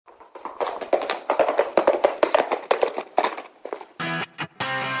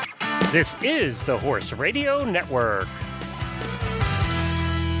This is the Horse Radio Network.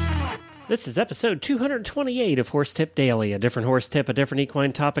 This is episode 228 of Horse Tip Daily. A different horse tip, a different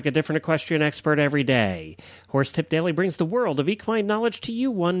equine topic, a different equestrian expert every day. Horse Tip Daily brings the world of equine knowledge to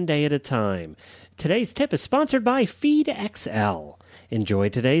you one day at a time. Today's tip is sponsored by FeedXL. Enjoy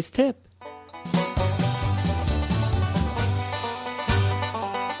today's tip.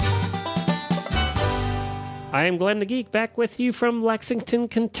 I am Glenn the Geek, back with you from Lexington,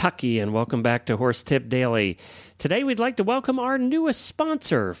 Kentucky, and welcome back to Horse Tip Daily. Today we'd like to welcome our newest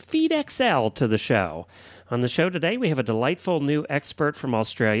sponsor, FeedXL, to the show. On the show today, we have a delightful new expert from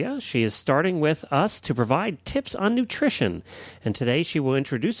Australia. She is starting with us to provide tips on nutrition, and today she will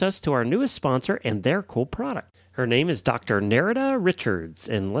introduce us to our newest sponsor and their cool product. Her name is Dr. Nerida Richards,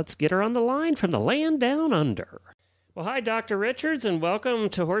 and let's get her on the line from the land down under. Well, hi, Dr. Richards, and welcome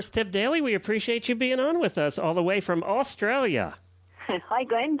to Horse Tip Daily. We appreciate you being on with us all the way from Australia. Hi,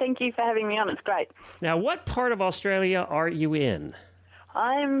 Glenn. Thank you for having me on. It's great. Now, what part of Australia are you in?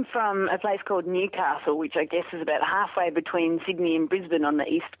 I'm from a place called Newcastle, which I guess is about halfway between Sydney and Brisbane on the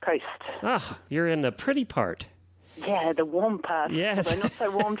east coast. Ah, you're in the pretty part. Yeah, the warm part. Yes. Although not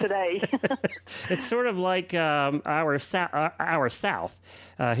so warm today. It's sort of like our south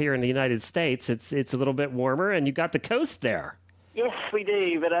here in the United States. It's a little bit warmer, and you got the coast there. Yes, we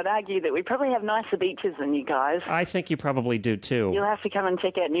do, but I'd argue that we probably have nicer beaches than you guys. I think you probably do, too. You'll have to come and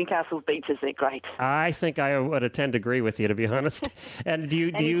check out Newcastle's beaches. They're great. I think I would tend to agree with you, to be honest. And do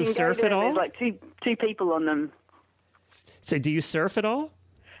you surf at all? There's like two people on them. So do you surf at all?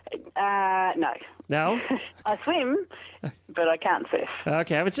 No. No? I swim, but I can't surf.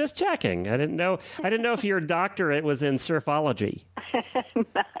 Okay, I was just checking. I didn't know if your doctorate was in surfology.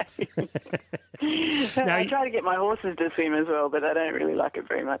 No. I try to get my horses to swim as well, but I don't really like it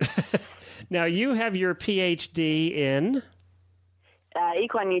very much. Now, you have your PhD in?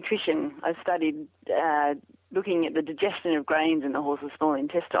 Equine nutrition. I studied looking at the digestion of grains in the horse's small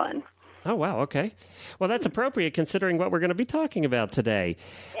intestine. Oh, wow, okay. Well, that's appropriate considering what we're going to be talking about today.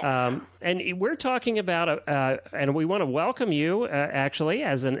 Yeah. And we're talking about, and we want to welcome you, actually,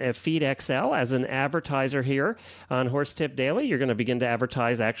 as a FeedXL, as an advertiser here on Horse Tip Daily. You're going to begin to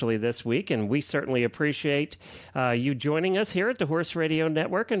advertise, actually, this week, and we certainly appreciate you joining us here at the Horse Radio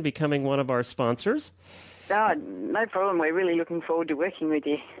Network and becoming one of our sponsors. Oh, no problem. We're really looking forward to working with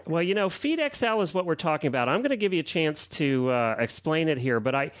you. Well, FeedXL is what we're talking about. I'm going to give you a chance to explain it here,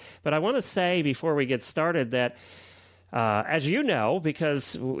 but I want to say before we get started that, as you know,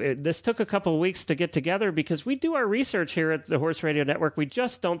 because this took a couple of weeks to get together, because we do our research here at the Horse Radio Network, we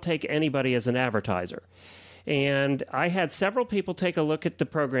just don't take anybody as an advertiser. And I had several people take a look at the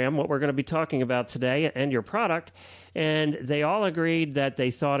program, what we're going to be talking about today, and your product, and they all agreed that they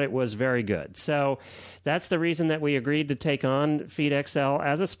thought it was very good. So that's the reason that we agreed to take on FeedXL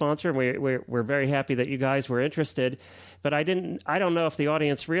as a sponsor, and we're very happy that you guys were interested. But I don't know if the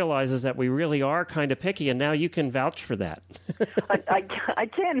audience realizes that we really are kind of picky, and now you can vouch for that. I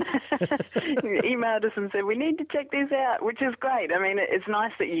can. You emailed us and said, we need to check this out, which is great. I mean, it's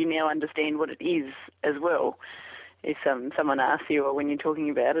nice that you now understand what it is as well. If someone asks you or when you're talking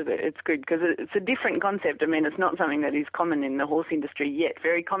about it, it's good because it's a different concept. I mean, it's not something that is common in the horse industry yet.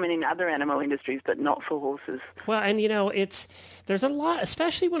 Very common in other animal industries, but not for horses. Well, and there's a lot,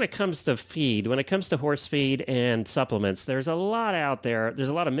 especially when it comes to feed, when it comes to horse feed and supplements. There's a lot out there. There's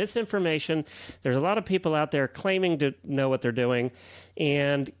a lot of misinformation. There's a lot of people out there claiming to know what they're doing,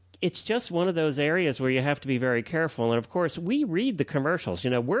 and it's just one of those areas where you have to be very careful. And, of course, we read the commercials.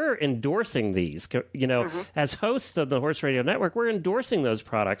 We're endorsing these. As hosts of the Horse Radio Network, we're endorsing those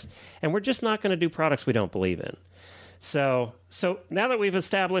products, and we're just not going to do products we don't believe in. So now that we've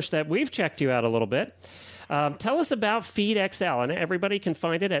established that we've checked you out a little bit, tell us about FeedXL. And everybody can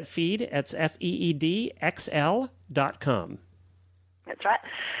find it at Feed. It's FeedXL.com. That's right.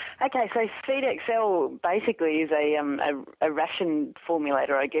 Okay, so FeedXL basically is a ration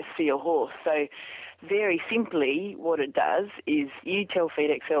formulator, I guess, for your horse. So very simply, what it does is you tell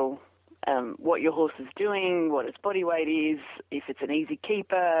FeedXL what your horse is doing, what its body weight is, if it's an easy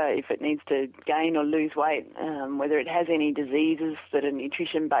keeper, if it needs to gain or lose weight, whether it has any diseases that are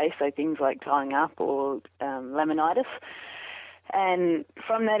nutrition-based, so things like tying up or laminitis. And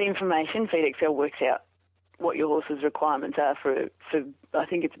from that information, FeedXL works out what your horse's requirements are for I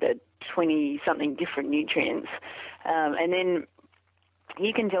think it's about 20-something different nutrients. And then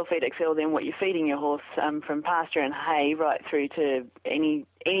you can tell FeedXL then what you're feeding your horse from pasture and hay right through to any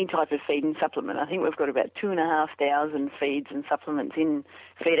type of feed and supplement. I think we've got about 2,500 feeds and supplements in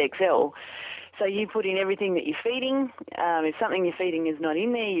FeedXL. So you put in everything that you're feeding. If something you're feeding is not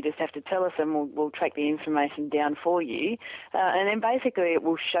in there, you just have to tell us and we'll track the information down for you. And then basically it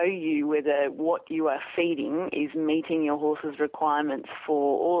will show you whether what you are feeding is meeting your horse's requirements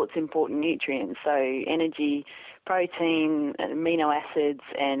for all its important nutrients, so energy, protein, amino acids,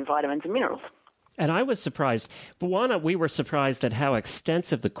 and vitamins and minerals. And I was surprised. One, we were surprised at how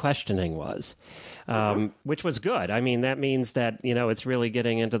extensive the questioning was, which was good. I mean, that means that, it's really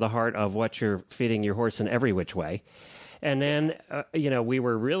getting into the heart of what you're feeding your horse in every which way. And then, we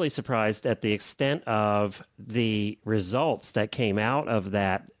were really surprised at the extent of the results that came out of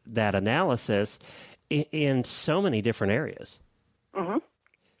that analysis in so many different areas. Mm-hmm.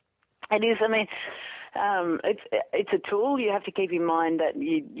 It is. I mean, it's a tool. You have to keep in mind that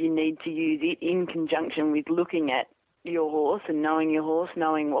you need to use it in conjunction with looking at your horse and knowing your horse,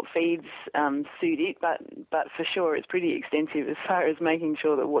 knowing what feeds suit it. But for sure, it's pretty extensive as far as making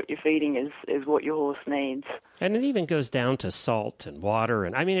sure that what you're feeding is what your horse needs. And it even goes down to salt and water.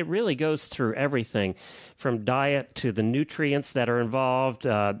 And I mean, it really goes through everything from diet to the nutrients that are involved.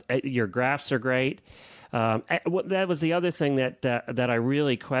 Your graphs are great. That was the other thing that I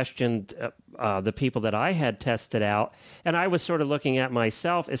really questioned the people that I had tested out, and I was sort of looking at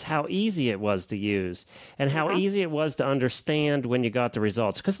myself, is how easy it was to use and how easy it was to understand when you got the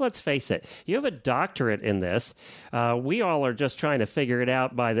results. Because let's face it, you have a doctorate in this. We all are just trying to figure it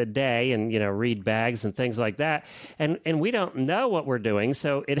out by the day and, read bags and things like that. And we don't know what we're doing,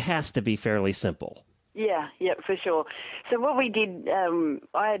 so it has to be fairly simple. Yeah, for sure. So what we did,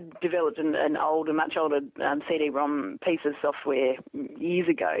 I had developed a much older CD-ROM piece of software years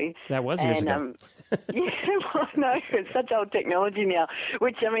ago. That was years ago. No, it's such old technology now,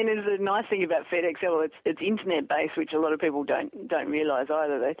 which, I mean, is a nice thing about FeedXL. It's internet-based, which a lot of people don't realise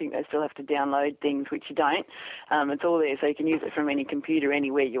either. They think they still have to download things, which you don't. It's all there, so you can use it from any computer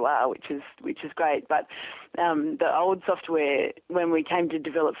anywhere you are, which is great. But the old software, when we came to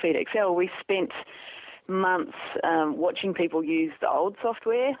develop FeedXL, we spent months watching people use the old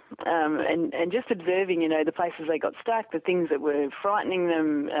software and just observing, the places they got stuck, the things that were frightening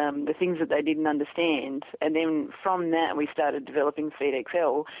them, the things that they didn't understand. And then from that, we started developing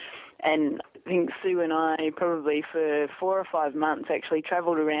FeedXL. And I think Sue and I probably for 4 or 5 months actually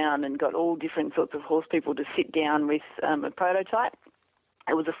travelled around and got all different sorts of horse people to sit down with a prototype.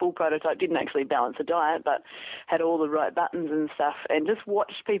 It was a full prototype, didn't actually balance a diet, but had all the right buttons and stuff, and just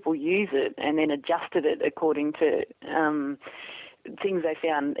watched people use it and then adjusted it according to things they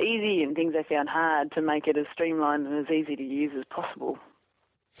found easy and things they found hard to make it as streamlined and as easy to use as possible.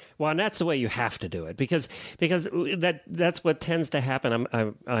 Well, and that's the way you have to do it because that's what tends to happen.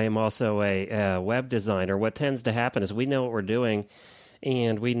 I am also a web designer. What tends to happen is we know what we're doing,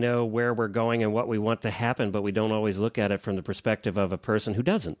 and we know where we're going and what we want to happen, but we don't always look at it from the perspective of a person who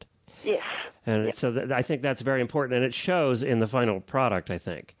doesn't. Yes. And so I think that's very important, and it shows in the final product, I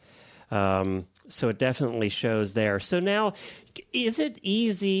think. So it definitely shows there. So now, is it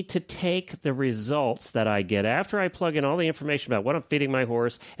easy to take the results that I get after I plug in all the information about what I'm feeding my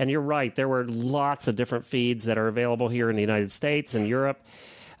horse? And you're right, there were lots of different feeds that are available here in the United States and Europe.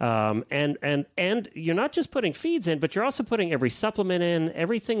 And you're not just putting feeds in, but you're also putting every supplement in,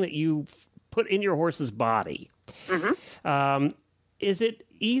 everything that you put in your horse's body. Mm-hmm. Is it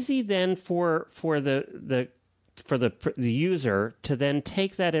easy then for the user to then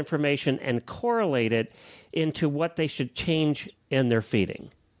take that information and correlate it into what they should change in their feeding?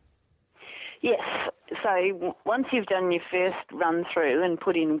 Yes. So once you've done your first run through and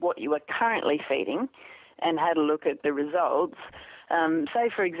put in what you are currently feeding and had a look at the results, say,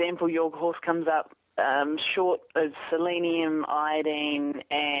 for example, your horse comes up short of selenium, iodine,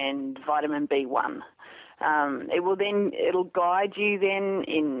 and vitamin B1. It'll guide you then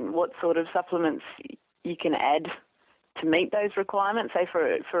in what sort of supplements you can add to meet those requirements. Say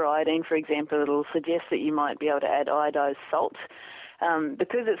for iodine, for example, it'll suggest that you might be able to add iodized salt.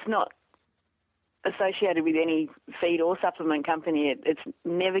 Because it's not associated with any feed or supplement company, it's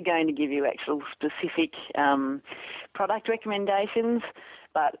never going to give you actual specific product recommendations,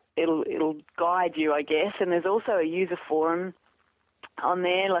 but it'll guide you, I guess. And there's also a user forum on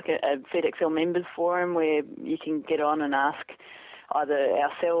there, like a FeedXL members forum, where you can get on and ask either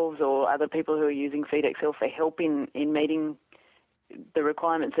ourselves or other people who are using FeedXL for help in meeting the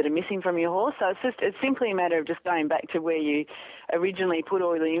requirements that are missing from your horse. So it's simply a matter of just going back to where you originally put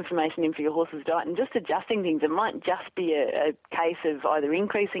all the information in for your horse's diet and just adjusting things. It might just be a case of either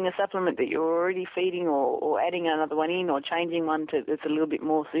increasing a supplement that you're already feeding or adding another one in or changing one that's a little bit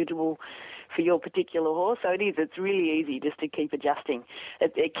more suitable for your particular horse. So it's really easy just to keep adjusting.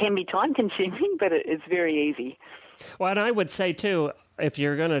 It can be time consuming, but it's very easy. Well, and I would say too, if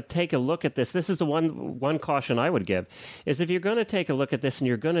you're going to take a look at this is the one caution I would give, is if you're going to take a look at this and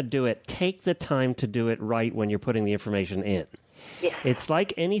you're going to do it, take the time to do it right when you're putting the information in. Yes. It's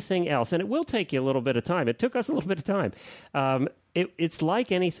like anything else, and it will take you a little bit of time. It took us a little bit of time. It's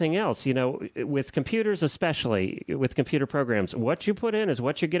like anything else, with computers, especially with computer programs. What you put in is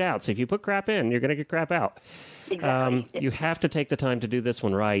what you get out. So if you put crap in, you're going to get crap out. Exactly. Yes. You have to take the time to do this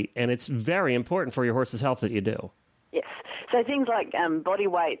one right, and it's very important for your horse's health that you do. Yes. So things like body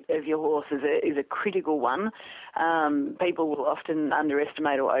weight of your horse is a critical one. People will often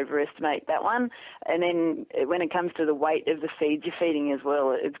underestimate or overestimate that one. And then when it comes to the weight of the feed you're feeding as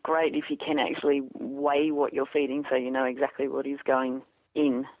well, it's great if you can actually weigh what you're feeding so you know exactly what is going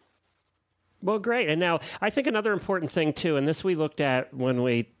in. Well, great. And now I think another important thing, too, and this we looked at when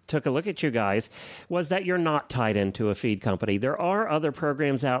we took a look at you guys, was that you're not tied into a feed company. There are other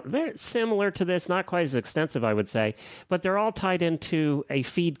programs out very similar to this, not quite as extensive, I would say, but they're all tied into a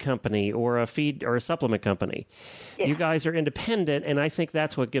feed company or a feed or a supplement company. Yes. You guys are independent, and I think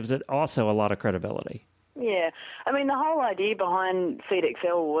that's what gives it also a lot of credibility. Yeah. I mean, the whole idea behind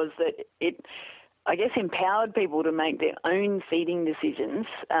FeedXL was that it, I guess, empowered people to make their own feeding decisions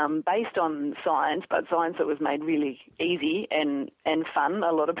based on science, but science that was made really easy and fun,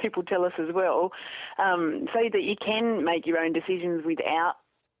 a lot of people tell us as well, so that you can make your own decisions without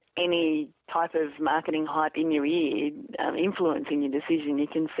any type of marketing hype in your ear influencing your decision. You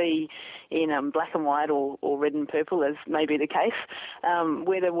can see in black and white or red and purple, as may be the case,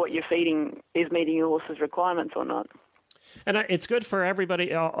 whether what you're feeding is meeting your horse's requirements or not. And it's good for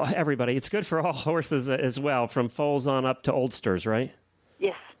everybody. It's good for all horses as well, from foals on up to oldsters, right?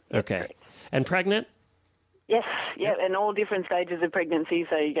 Yes. Okay. Correct. And pregnant? Yes, yeah, and all different stages of pregnancy.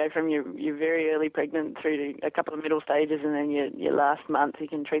 So you go from your very early pregnant through to a couple of middle stages, and then your last month, you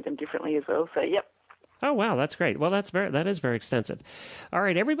can treat them differently as well. So, yep. Oh, wow, that's great. Well, that is very extensive. All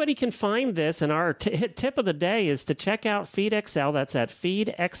right, everybody can find this, and our tip of the day is to check out FeedXL. That's at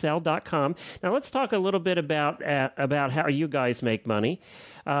feedxl.com. Now, let's talk a little bit about how you guys make money.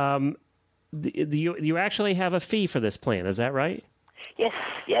 You actually have a fee for this plan, is that right? Yes,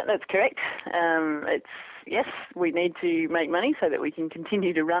 yeah, that's correct. Yes, we need to make money so that we can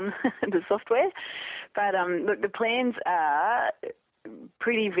continue to run the software. But look, the plans are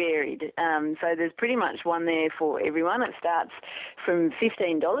pretty varied. So there's pretty much one there for everyone. It starts from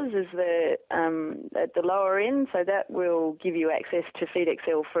 $15 as at the lower end. So that will give you access to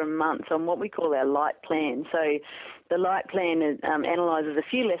FeedXL for a month on what we call our light plan. So the light plan analyses a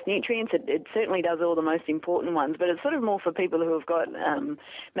few less nutrients. It certainly does all the most important ones, but it's sort of more for people who have got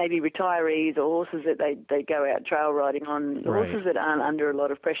maybe retirees or horses that they go out trail riding on, right. Horses that aren't under a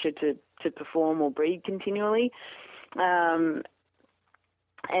lot of pressure to perform or breed continually.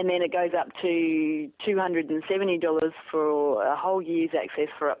 And then it goes up to $270 for a whole year's access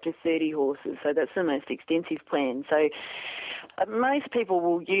for up to 30 horses. So that's the most extensive plan. So most people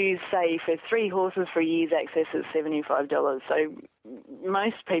will use, say, for 3 horses for a year's access at $75. So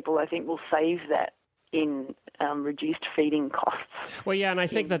most people, I think, will save that in reduced feeding costs. Well, yeah, and I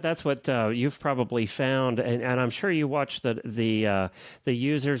think that's what you've probably found, and I'm sure you watch the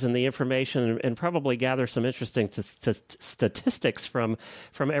users and the information, and probably gather some interesting statistics from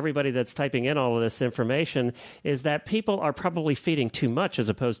everybody that's typing in all of this information, is that people are probably feeding too much as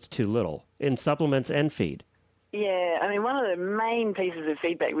opposed to too little in supplements and feed. Yeah, I mean, one of the main pieces of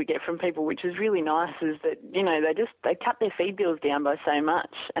feedback we get from people, which is really nice, is that, they cut their feed bills down by so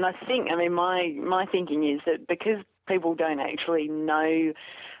much. And I think, my thinking is that because people don't actually know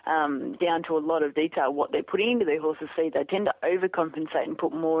down to a lot of detail what they're putting into their horses' feed, they tend to overcompensate and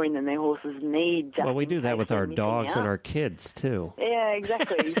put more in than their horses need. Well, we do that with our dogs and our kids too. Yeah,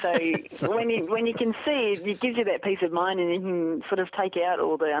 exactly. So when you can see it gives you that peace of mind, and you can sort of take out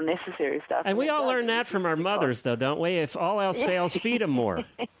all the unnecessary stuff. And we all learn that from our mothers, though, don't we? If all else fails, feed them more.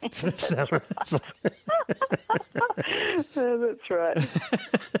 That's right.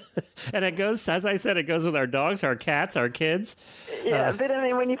 And it goes, as I said, it goes with our dogs, our cats, our kids. Yeah, but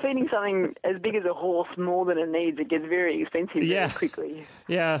when you're feeding something as big as a horse more than it needs, it gets very expensive very quickly.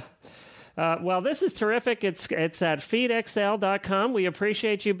 Yeah. Well, this is terrific. It's at feedxl.com. We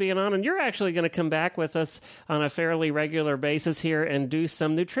appreciate you being on, and you're actually going to come back with us on a fairly regular basis here and do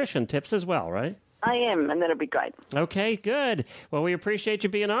some nutrition tips as well, right? I am, and that'll be great. Okay, good. Well, we appreciate you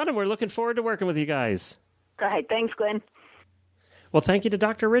being on, and we're looking forward to working with you guys. Great. Thanks, Glenn. Well, thank you to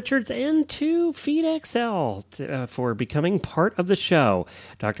Dr. Richards and to FeedXL for becoming part of the show.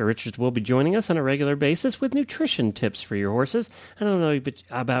 Dr. Richards will be joining us on a regular basis with nutrition tips for your horses. I don't know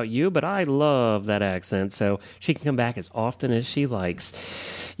about you, but I love that accent, so she can come back as often as she likes.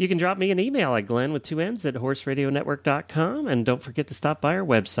 You can drop me an email at glenn@horseradionetwork.com, and don't forget to stop by our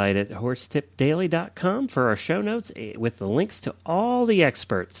website at horsetipdaily.com for our show notes with the links to all the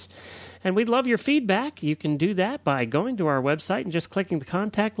experts. And we'd love your feedback. You can do that by going to our website and just clicking the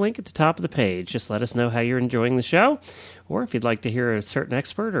contact link at the top of the page. Just let us know how you're enjoying the show, or if you'd like to hear a certain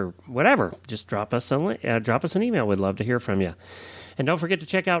expert or whatever, just drop us an email. We'd love to hear from you. And don't forget to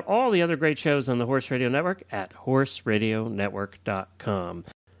check out all the other great shows on the Horse Radio Network at horseradionetwork.com.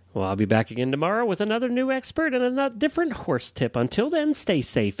 Well, I'll be back again tomorrow with another new expert and a different horse tip. Until then, stay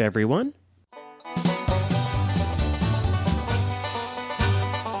safe, everyone.